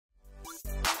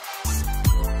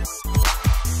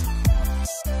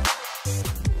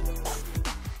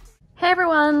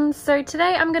everyone! So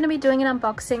today I'm going to be doing an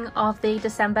unboxing of the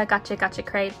December Gacha Gacha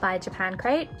crate by Japan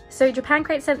Crate. So Japan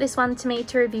Crate sent this one to me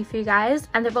to review for you guys,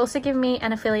 and they've also given me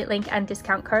an affiliate link and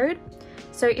discount code.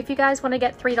 So if you guys want to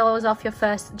get $3 off your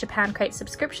first Japan Crate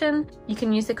subscription, you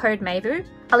can use the code Meivu.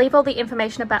 I'll leave all the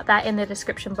information about that in the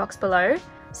description box below.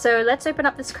 So let's open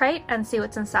up this crate and see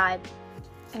what's inside.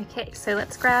 Okay, so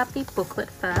let's grab the booklet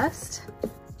first.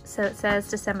 So it says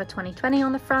December 2020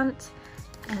 on the front,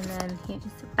 and then here's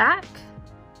the back.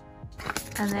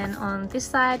 And then on this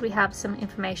side we have some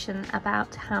information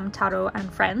about Hamtaro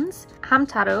and Friends.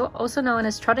 Hamtaro, also known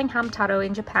as Trotting Hamtaro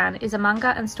in Japan, is a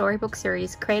manga and storybook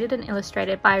series created and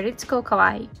illustrated by Ritsuko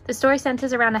Kawai. The story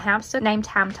centers around a hamster named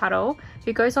Hamtaro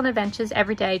who goes on adventures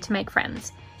every day to make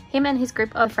friends. Him and his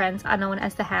group of friends are known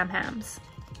as the Ham Hams.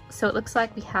 So it looks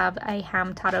like we have a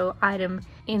Hamtaro item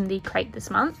in the crate this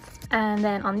month. And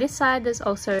then on this side there's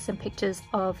also some pictures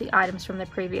of the items from the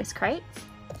previous crates.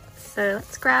 So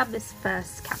let's grab this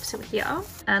first capsule here,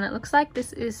 and it looks like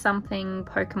this is something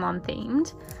Pokemon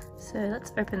themed. So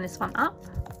let's open this one up.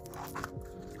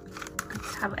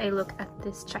 Let's have a look at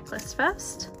this checklist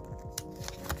first.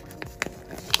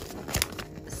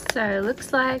 So it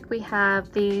looks like we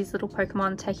have these little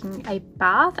Pokemon taking a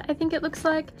bath, I think it looks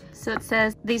like. So it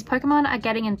says, these Pokemon are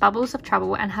getting in bubbles of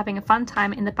trouble and having a fun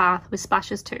time in the bath with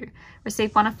splashes too.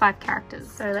 Receive 1 of 5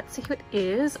 characters. So let's see who it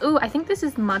is. Oh, I think this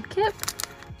is Mudkip.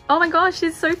 Oh my gosh,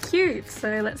 he's so cute.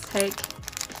 So let's take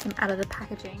him out of the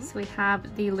packaging. So we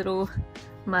have the little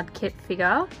Mudkip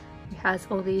figure who has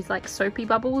all these like soapy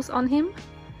bubbles on him.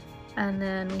 And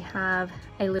then we have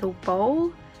a little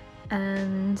bowl,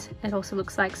 and it also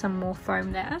looks like some more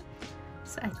foam there.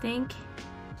 So I think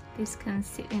this can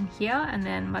sit in here, and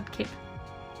then Mudkip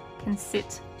can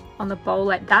sit on the bowl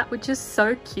like that, which is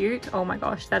so cute. Oh my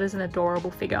gosh, that is an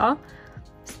adorable figure.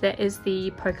 So there is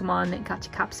the Pokemon Gacha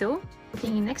capsule. The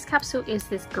next capsule is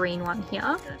this green one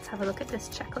here. Let's have a look at this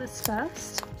checklist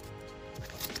first.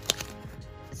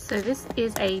 So this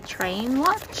is a train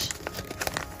watch,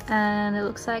 and it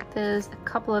looks like there's a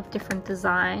couple of different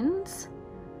designs.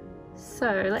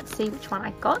 So let's see which one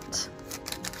I got.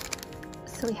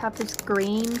 So we have this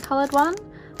green coloured one,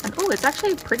 and oh, it's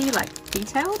actually pretty like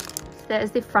detailed.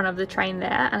 There's the front of the train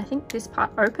there, and I think this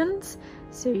part opens,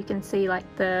 so you can see like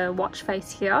the watch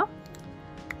face here.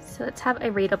 So let's have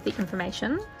a read of the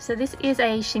information. So this is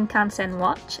a Shinkansen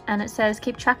watch, and it says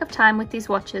keep track of time with these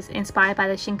watches inspired by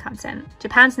the Shinkansen,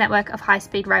 Japan's network of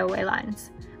high-speed railway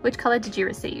lines. Which colour did you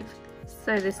receive?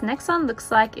 So this next one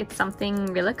looks like it's something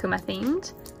Rilakkuma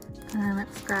themed.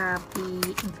 Let's grab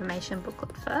the information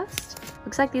booklet first.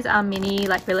 Looks like these are mini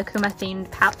like Rilakkuma themed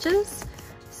pouches.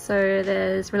 So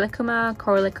there's Rilakkuma,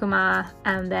 Korilakkuma,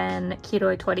 and then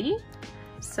Kiroi Tori.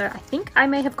 So I think I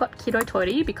may have got Kiroi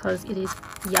Tori because it is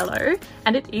yellow,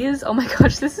 and it is, oh my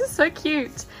gosh, this is so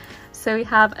cute. So we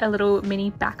have a little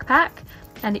mini backpack,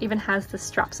 and it even has the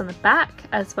straps on the back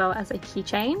as well as a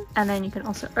keychain, and then you can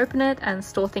also open it and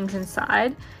store things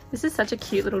inside. This is such a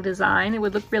cute little design. It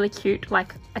would look really cute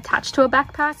like attached to a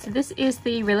backpack. So this is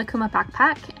the Rilakkuma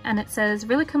backpack, and it says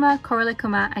Rilakkuma,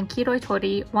 Korilakkuma, and Kiroi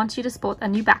Tori wants you to sport a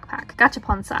new backpack,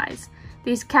 gachapon size.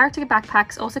 These character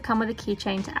backpacks also come with a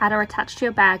keychain to add or attach to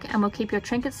your bag and will keep your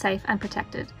trinkets safe and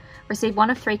protected. Receive 1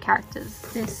 of 3 characters.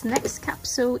 This next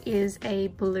capsule is a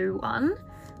blue one,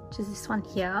 which is this one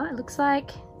here. It looks like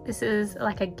this is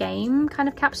like a game kind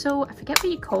of capsule. I forget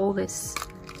what you call this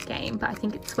game, but I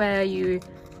think it's where you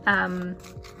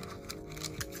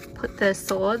put the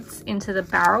swords into the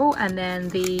barrel and then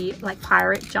the like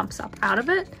pirate jumps up out of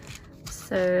it.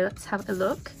 So let's have a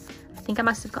look. I think I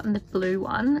must have gotten the blue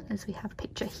one, as we have a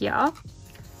picture here.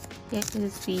 Here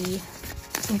is the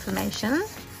information.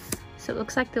 So it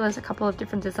looks like there was a couple of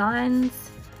different designs,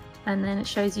 and then it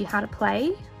shows you how to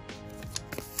play.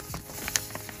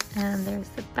 And there's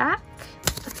the back.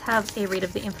 Let's have a read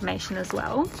of the information as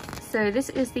well. So this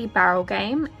is the barrel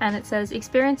game, and it says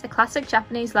experience a classic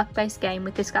Japanese luck-based game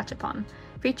with this gachapon.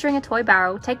 Featuring a toy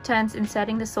barrel, take turns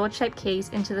inserting the sword-shaped keys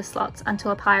into the slots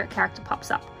until a pirate character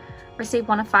pops up. Receive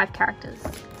 1 of 5 characters.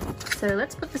 So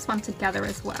let's put this one together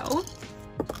as well.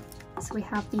 So we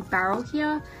have the barrel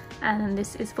here, and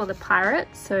this is for the pirate,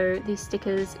 so these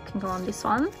stickers can go on this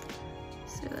one.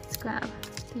 So let's grab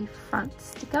the front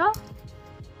sticker,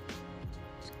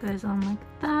 which goes on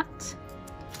like that,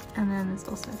 and then there's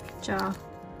also a picture of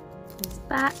his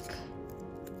back,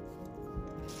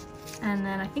 and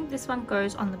then I think this one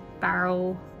goes on the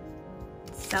barrel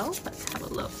itself. Let's have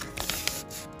a look.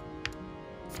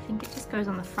 I think it just goes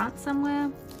on the front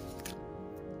somewhere,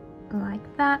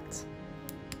 like that.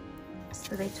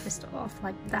 So they twist it off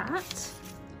like that.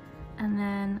 And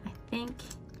then I think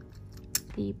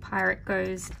the pirate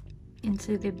goes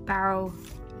into the barrel,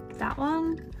 that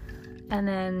one, and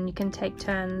then you can take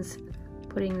turns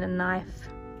putting the knife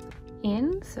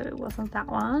in. So it wasn't that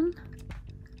one.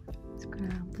 Let's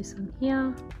grab this one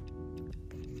here.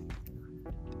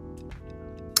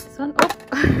 This one.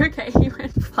 Oh, okay, he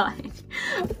went flying.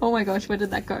 Oh my gosh, where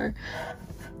did that go?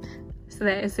 So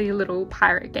there is the little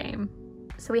pirate game.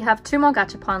 So we have 2 more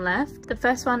gachapon left. The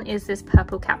first one is this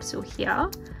purple capsule here.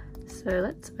 So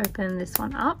let's open this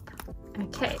one up.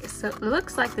 Okay, so it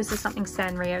looks like this is something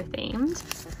Sanrio themed.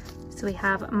 So we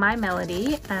have My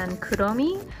Melody and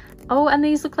Kuromi. Oh, and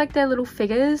these look like they're little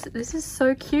figures. This is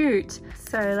so cute.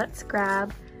 So let's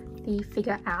grab the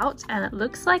figure out, and it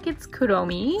looks like it's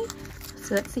Kuromi.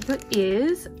 So let's see who it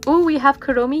is. Oh, we have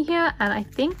Kuromi here, and I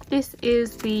think this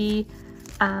is the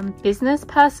business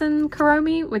person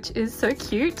Kuromi, which is so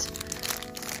cute.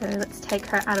 So let's take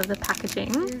her out of the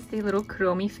packaging. This is the little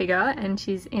Kuromi figure, and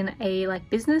she's in a like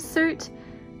business suit.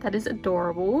 That is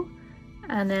adorable.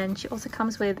 And then she also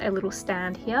comes with a little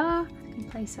stand here. You can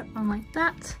place her on like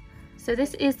that. So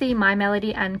this is the My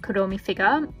Melody and Kuromi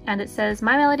figure, and it says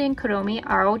My Melody and Kuromi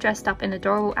are all dressed up in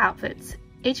adorable outfits.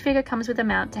 Each figure comes with a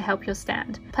mount to help your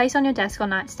stand. Place on your desk or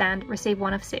nightstand, receive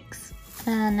 1 of 6.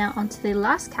 And now onto the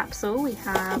last capsule, we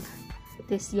have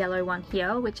this yellow one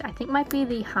here, which I think might be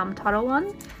the Hamtaro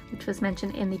one, which was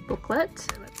mentioned in the booklet. So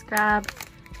let's grab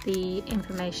the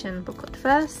information booklet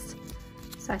first.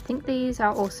 So I think these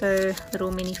are also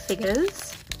little mini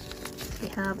figures. We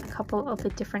have a couple of the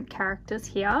different characters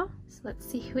here. So let's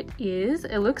see who it is.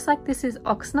 It looks like this is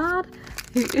Oxnard,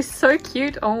 who is so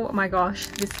cute. Oh my gosh,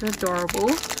 this is adorable.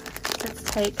 Let's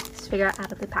take this figure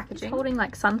out of the packaging. It's holding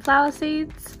like sunflower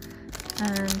seeds,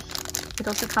 and it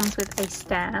also comes with a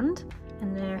stand,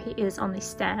 and there he is on the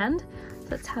stand. So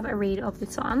let's have a read of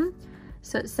this one.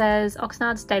 So it says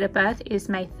Oxnard's date of birth is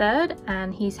May 3rd,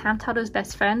 and he's Hamtaro's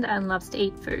best friend and loves to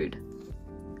eat food.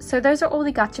 So those are all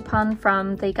the gachapon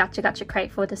from the Gacha Gacha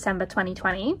crate for December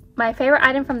 2020. My favourite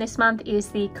item from this month is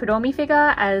the Kuromi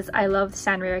figure, as I love the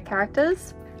Sanrio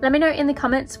characters. Let me know in the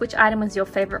comments which item was your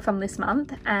favourite from this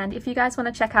month, and if you guys want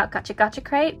to check out Gacha Gacha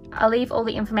crate, I'll leave all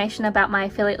the information about my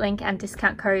affiliate link and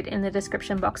discount code in the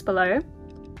description box below.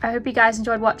 I hope you guys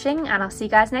enjoyed watching, and I'll see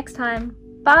you guys next time.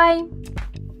 Bye!